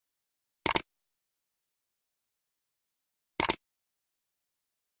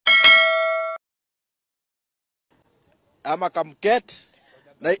ama kamket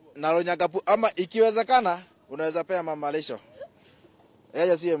na Ronyangapu, ama ikiwezekana unaweza pea mama Lisho.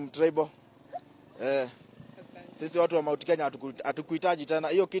 Yeye si mtribal. Sisi watu wa Mount Kenya hatukuhitaji tena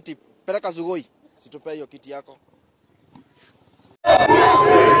hiyo kiti. Peleka Sugoi, situpe hiyo kiti yako.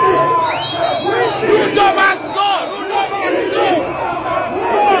 Ruto must go! Ruto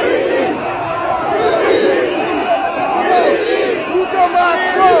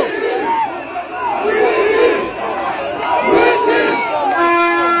must go!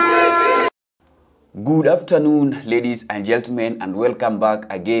 Good afternoon, ladies and gentlemen, and welcome back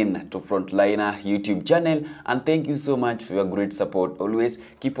again to Frontliner YouTube channel. And thank you so much for your great support. Always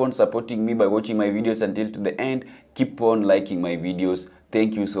keep on supporting me by watching my videos until to the end. Keep on liking my videos.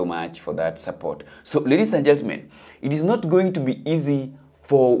 Thank you so much for that support. So, ladies and gentlemen, it is not going to be easy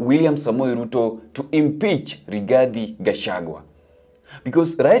for William Samoei Ruto to impeach Rigathi Gachagua,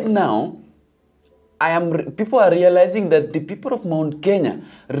 because right now people are realizing that the people of Mount Kenya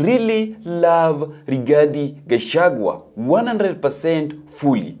really love Rigathi Gachagua 100%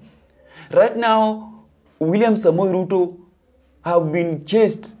 fully. Right now, William Samoei Ruto have been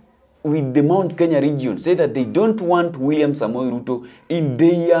chased with the Mount Kenya region, say that they don't want William Samoei Ruto in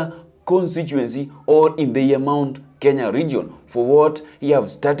their constituency or in their Mount Kenya region for what he have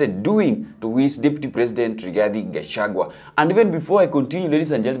started doing to his Deputy President Rigathi Gachagua. And even before I continue, ladies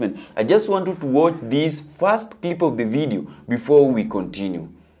and gentlemen, I just want you to watch this first clip of the video before we continue.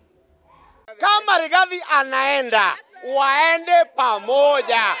 Kama Rigathi anaenda, waende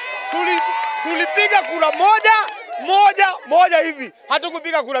pamoja. Tulipiga kura moja hivi.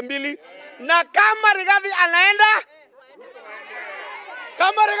 Hatukupiga kura mbili. Na kama Rigathi anaenda,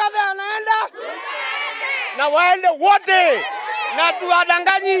 na waende wote, na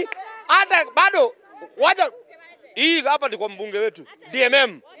tuwadanganyi hata bado wacha. Hii hapa ni kwa mbunge wetu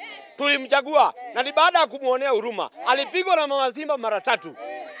DMM, tulimchagua na ni baada ya kumuonea huruma. Alipigwa na mama Simba mara 3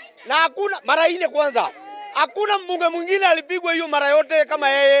 na hakuna mara 4 kwanza. Hakuna mbunge mwingine alipigwa hiyo mara yote kama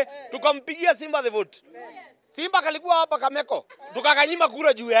yeye. Tukampigia Simba the vote. Simba kalikuwa hapa Kameko, tukakanyima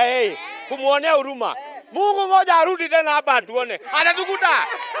kura juu ya yeye kumuonea huruma. Mungu mmoja arudi tena hapa tuone.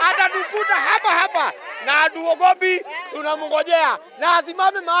 Atatukuta hapa. Na hatuogopi, tunamngojea. Na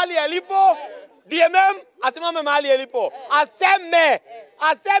asimame mahali alipo. DMM asimame mahali alipo.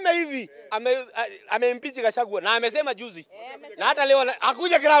 Aseme hivi. Impeach Gachagua na amesema juzi. Na hata leo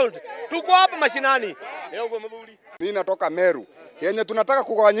akuja ground. Tuko hapa mashinani. Leo kwa mdhuri. Mimi natoka Meru. Yenye tunataka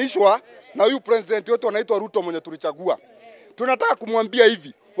kugawanyishwa na huyu president wetu anaitwa Ruto mwenye tulichagua. Tunataka kumwambia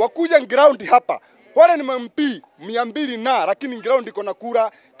hivi, wakuja ground hapa. Wale ni MP 200 na lakini ground iko na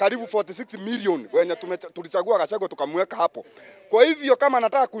kura karibu 46 million wenye tulichagua Gachagua tukamweka hapo. Kwa hivyo kama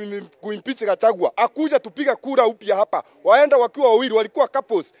anataka kuimpeach Gachagua, akuja tupiga kura upya hapa. Waenda wakiwa wawili, walikuwa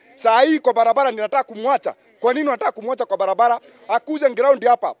couples. Saa hii kwa barabara ninataka kumwacha. Kwa nini unataka kumwacha kwa barabara? Akuja ground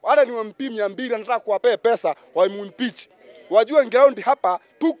hapa. Wale ni MP 200 anataka kuwapea pesa wa impeach. Wajua ground hapa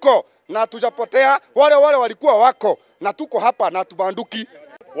tuko na tujapotea. Wale walikuwa wako na tuko hapa na tubanduki.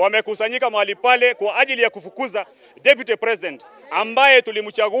 Wamekusanyika mahali pale kwa ajili ya kufukuza Deputy President ambaye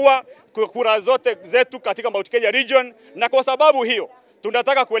tulimchagua kura zote zetu katika Mount Kenya region. Na kwa sababu hiyo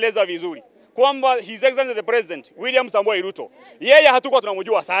tunataka kueleza vizuri kwamba His Excellency the President William Samoei Ruto, yeye hatukuwa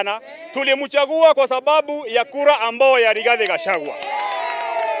tunamjua sana. Tulimchagua kwa sababu ya kura ambao ya Rigathi Gachagua.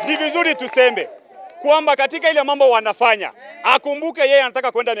 Ni vizuri tuseme kwamba katika ile mambo wanafanya, akumbuke yeye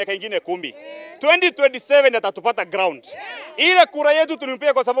anataka kwenda miaka ingine 10. 2027 atatupata ground. Ile kura yetu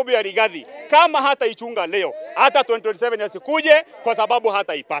tulimpigia kwa sababu ya Rigathi. Kama hata ichunga leo, hata 2027 asikuje kwa sababu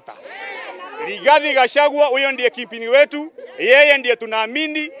hata ipata. Rigathi Gachagua huyo ndiye kimpini wetu, yeye ndiye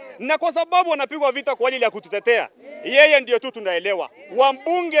tunaamini, na kwa sababu wanapigwa vita kwa ajili ya kututetea, yeye ndiye tu tunaelewa.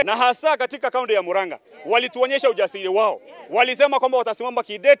 Wambunge na hasa katika kaunti ya Murang'a walituonyesha ujasiri wao. Walisema kwamba watasimama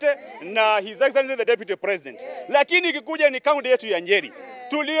kidete na His Excellency the Deputy President. Lakini ikikuja ni kaunti yetu ya Nyeri,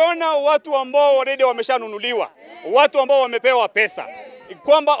 tuliona watu ambao already wameshanunuliwa, watu ambao wamepewa pesa,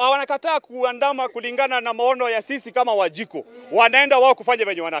 kwamba wanakataa kuandama kulingana na maono ya sisi kama Wajiko. Wanaenda wao kufanya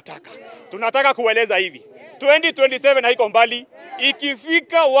venye wanataka. Tunataka kueleza hivi, 2027 haiko mbali.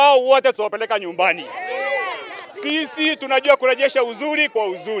 Ikifika wao wote tuwapeleka nyumbani. Sisi tunajua kurejesha uzuri kwa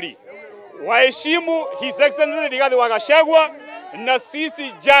uzuri. Waheshimu His Excellency Rigathi Gachagua, na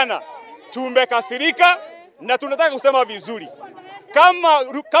jana tumekasirika na tunataka kusema vizuri.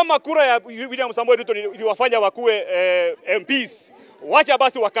 Kama kura ya William Samoei Ruto iliwafanya wakuwe MPs, wacha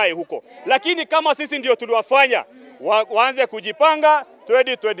basi wakae huko. Lakini kama sisi ndio tuliwafanya waanze kujipanga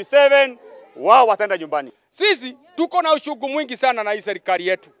 2027, wao wataenda nyumbani. Sisi tuko na ushugu mwingi sana na hii serikali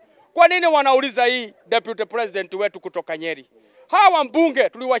yetu. Kwa nini wanauliza hii Deputy President wetu kutoka Nyeri? Hawa mbunge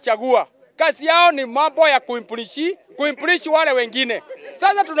tuliwachagua kazi yao ni mambo ya kuimplishi wale wengine.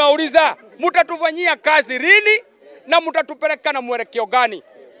 Sasa tunauliza, mtatufanyia kazi lini na mtatupeleka na mwelekeo gani?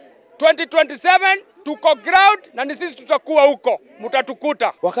 2027 tuko ground na ni sisi tutakuwa huko,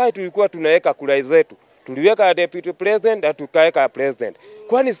 mtatukuta. Wakati tulikuwa tunaweka kura zetu, tuliweka deputy president na tukaweka president.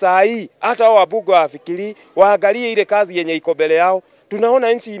 Kwani saa hii hata hao wabunge wafikiri waangalie ile kazi yenye iko mbele yao.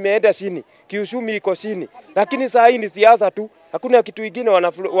 Tunaona nchi imeenda chini, kiuchumi iko chini, lakini saa hii ni siasa tu, hakuna kitu kingine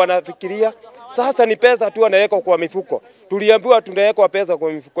wanafikiria. Sasa ni pesa tu wanaweka kwa mifuko. Tuliambiwa tunaweka pesa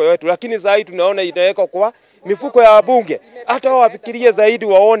kwa mifuko yetu, lakini saa hii tunaona inaweka kwa mifuko ya wabunge. Hata wao wafikirie zaidi,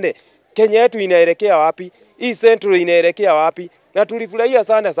 waone Kenya yetu inaelekea wapi, hii Central inaelekea wapi. Na tulifurahia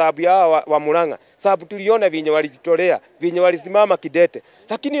sana sababu ya wa Murang'a, sababu tuliona vinye walijitolea, vinye walisimama kidete.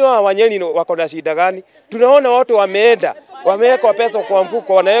 Lakini wao Wanyeri wako na shida gani? Tunaona watu wameenda, wameweka pesa kwa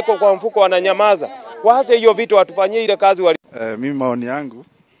mfuko, wanaweka kwa mfuko, wananyamaza. Waache hiyo vitu, watufanyie ile kazi mimi maoni yangu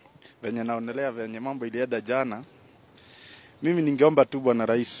venye naonelea venye mambo ilienda jana, mimi ningeomba tu bwana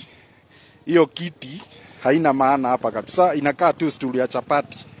rais, hiyo kiti haina maana hapa kabisa, inakaa tu stuli ya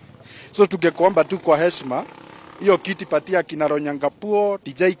chapati. So tungekuomba tu kwa heshima, hiyo kiti patia kina Ronyangapuo,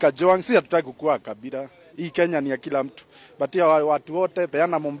 DJ Kajwang', si hatutaki kukua kabila. Hii Kenya ni ya kila mtu. Patia watu wote,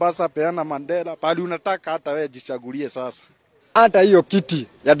 peana Mombasa, peana Mandela, pali unataka hata wewe jichagulie sasa. Hata hiyo kiti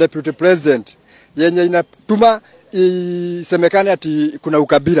ya deputy president yenye inatuma isemekane ati kuna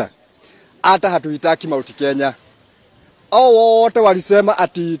ukabila, hata hatuitaki Mount Kenya. Wote walisema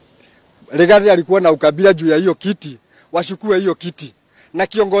ati Rigathi alikuwa na ukabila juu ya hiyo kiti, washukue hiyo kiti. Na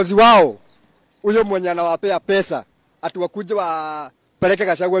kiongozi wao huyo mwenye anawapea pesa, ati wakuje wapeleke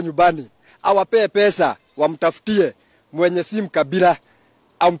Gachagua nyumbani, awapee pesa, wamtafutie mwenye si mkabila,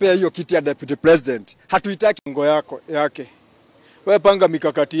 ampea hiyo kiti ya deputy president. Hatuitaki ngo yake. Wewe panga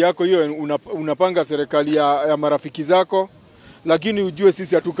mikakati yako hiyo, unapanga serikali ya marafiki zako, lakini ujue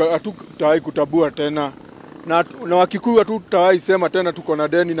sisi hatutawahi kutabua tena. Na Wakikuyu hatutawahi sema tena tuko na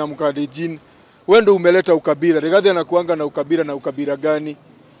deni na Mkalenjin. Wewe ndio umeleta ukabila. Rigathi anakuanga na ukabila, na ukabila gani?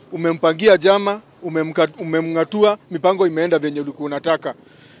 Umempangia jama, umemngatua, mipango imeenda venye ulikuwa unataka.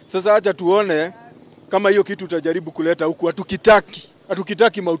 Sasa acha tuone kama hiyo kitu utajaribu kuleta huku.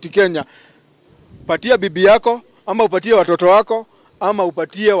 Hatukitaki Mount Kenya. Patia bibi yako, ama upatie watoto wako, ama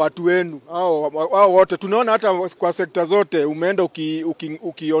upatie watu wenu. Hao wote tunaona hata kwa sekta zote umeenda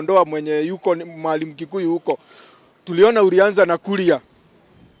ukiondoa mwenye yuko mahali Mkikuyu huko. Tuliona ulianza na Kuria.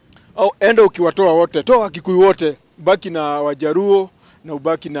 Au enda ukiwatoa wote, toa Kikuyu wote, baki na Wajaruo na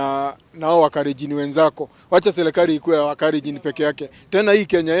ubaki na hao Wakalenjin wenzako. Wacha serikali ikuwe ya Wakalenjin peke yake. Tena hii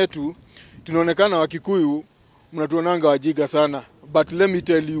Kenya yetu tunaonekana Wakikuyu mnatuonanga wajiga sana. But let me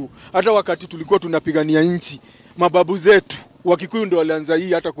tell you, hata wakati tulikuwa tunapigania nchi, mababu zetu Wakikuyu ndio walianza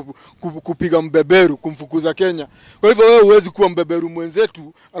hii hata kupiga mbeberu, kumfukuza Kenya. Kwa hivyo wewe huwezi kuwa mbeberu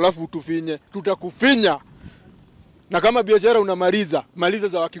mwenzetu alafu utufinye. Tutakufinya. Na kama biashara maliza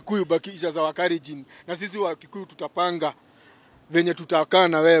za Wakikuyu, bakisha za Wakalenjin. Na sisi Wakikuyu tutapanga venye tutakaa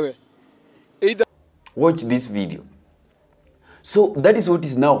na wewe. Watch this video. So that is what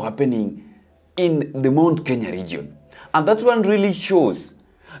is now happening in the Mount Kenya region. And that one really shows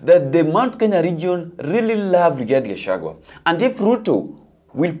that the Mount Kenya region really love Rigathi Gachagua. And if Ruto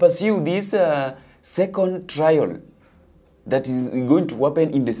will pursue this second trial that is going to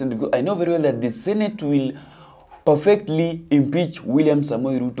happen in the Senate, because I know very well that the Senate will perfectly impeach William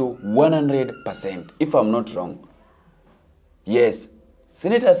Samoei Ruto 100%, if I'm not wrong. Yes,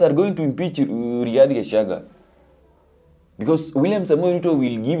 senators are going to impeach Rigathi Gachagua because William Samoei Ruto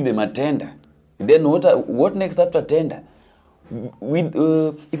will give them a tender. Then what next after tender?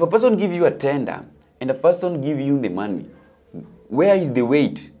 If a person gives you a tender and a person gives you the money, where is the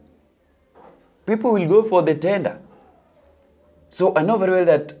weight? People will go for the tender. So I know very well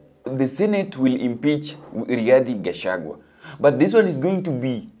that the Senate will impeach Rigathi Gachagua. But this one is going to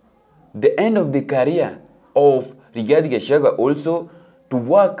be the end of the career of Rigathi Gachagua also to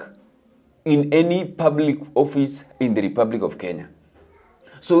work in any public office in the Republic of Kenya.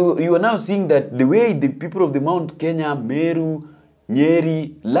 So you are now seeing that the way the people of the Mount Kenya, Meru,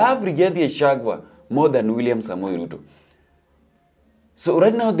 Nyeri, love Rigathi Gachagua more than William Samoei Ruto. So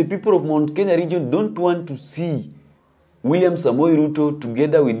right now the people of Mount Kenya region don't want to see William Samoei Ruto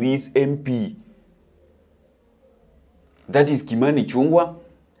together with this MP. That is Kimani Ichung'wah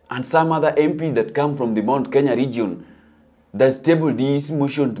and some other MPs that come from the Mount Kenya region that tabled this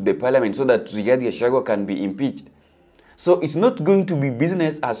motion to the parliament so that Rigathi Gachagua can be impeached. So it's not going to be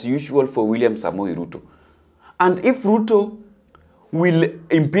business as usual for William Samoei Ruto. And if Ruto will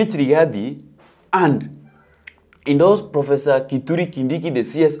impeach Rigathi and endorse Professor Kithure Kindiki, the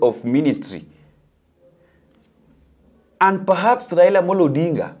CS of Ministry, and perhaps Raila Amolo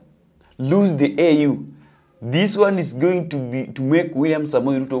Odinga lose the AU, this one is going to make William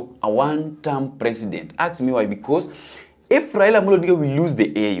Samoei Ruto a one-term president. Ask me why. Because if Raila Amolo Odinga will lose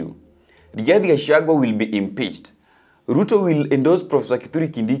the AU, Rigathi Gachagua will be impeached, Ruto will endorse Professor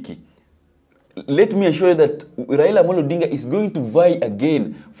Kithure Kindiki. Let me assure you that Raila Amolo Odinga is going to vie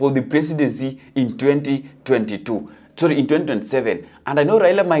again for the presidency in 2027. And I know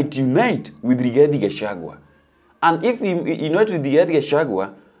Raila might unite with Rigathi Gachagua. And if he unites with Rigathi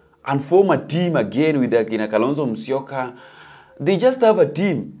Gachagua and form a team again with Kalonzo Musyoka, they just have a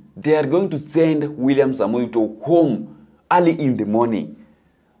team. They are going to send William Samoei Ruto home early in the morning.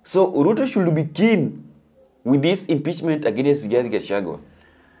 So Ruto should be keen with this impeachment against Rigathi Gachagua.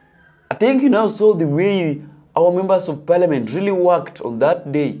 I think you now saw the way our members of parliament really worked on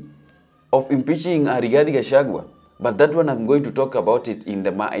that day of impeaching Rigathi Gachagua. But that one I'm going to talk about it in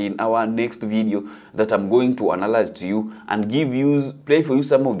our next video that I'm going to analyze to you and play for you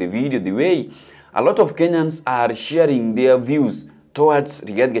some of the video, the way a lot of Kenyans are sharing their views towards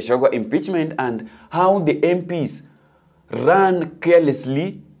Rigathi Gachagua impeachment and how the MPs ran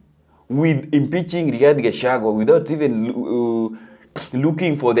carelessly with impeaching Rigathi Gachagua without even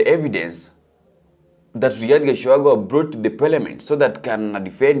looking for the evidence that Rigathi Gachagua brought to the parliament so that can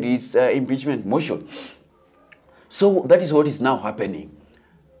defend his impeachment motion. So that is what is now happening.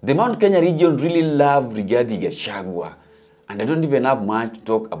 The Mount Kenya region really love Rigathi Gachagua, and I don't even have much to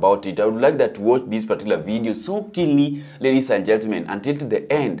talk about it. I would like that to watch this particular video so keenly, ladies and gentlemen, until to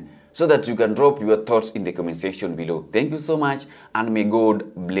the end, so that you can drop your thoughts in the comment section below. Thank you so much, and may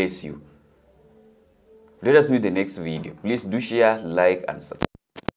God bless you. Let us meet the next video. Please do share, like, and subscribe.